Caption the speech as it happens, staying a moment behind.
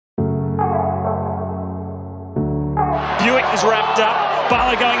is wrapped up.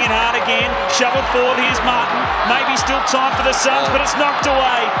 Butler going in hard again. Shoveled forward. Here's Martin. Maybe still time for the Suns, but it's knocked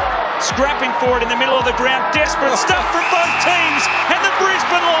away. Scrapping for it in the middle of the ground. Desperate stuff from both teams. And the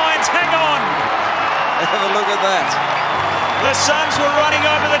Brisbane Lions hang on. Have a look at that. The Suns were running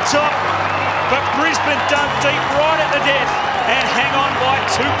over the top, but Brisbane dug deep right at the death and hang on by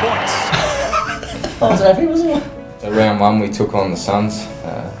 2 points. I was happy, wasn't I? Round one we took on the Suns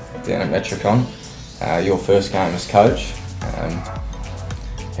down at Metricon. Your first game as coach.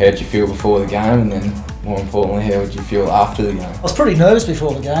 How did you feel before the game, and then more importantly, how would you feel after the game? I was pretty nervous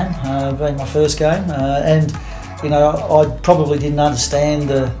before the game, being my first game, and you know I probably didn't understand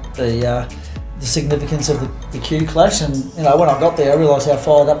the significance of the Q clash, and you know when I got there I realised how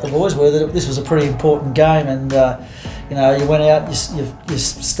fired up the boys were, that this was a pretty important game, and you know you went out, you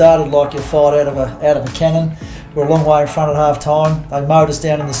started like you're fired out of a cannon. We're a long way in front at half time. They mowed us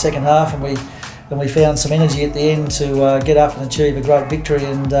down in the second half, and we found some energy at the end to get up and achieve a great victory.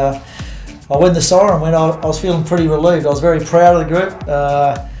 And when the siren went, I was feeling pretty relieved. I was very proud of the group.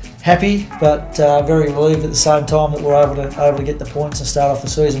 Happy, but very relieved at the same time that we're able to get the points and start off the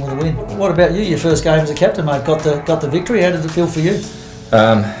season with a win. What about you? Your first game as a captain, mate. Got the victory. How did it feel for you?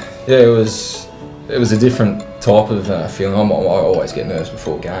 Yeah, it was a different type of feeling. I always get nervous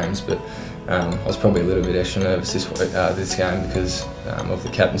before games, but I was probably a little bit extra nervous this game because of the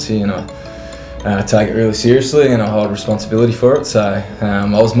captaincy, and I take it really seriously and I hold responsibility for it. So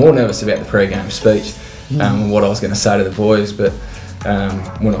I was more nervous about the pre-game speech and what I was going to say to the boys, but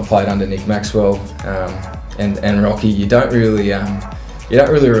when I played under Nick Maxwell and Rocky, you don't really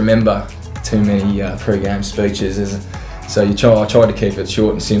remember too many pre-game speeches. So I tried to keep it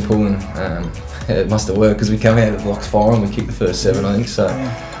short and simple, and it must have worked because we come out of the blocks firing. We kicked the first 7, I think. So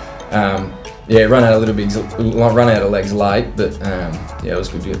yeah, run out of legs late, but yeah, it was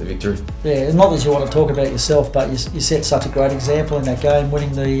good to get the victory. Yeah, and not that you want to talk about yourself, but you set such a great example in that game,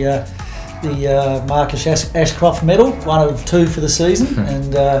 winning the Marcus Ashcroft medal, 1 of 2 for the season,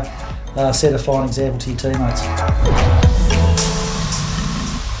 and set a fine example to your teammates.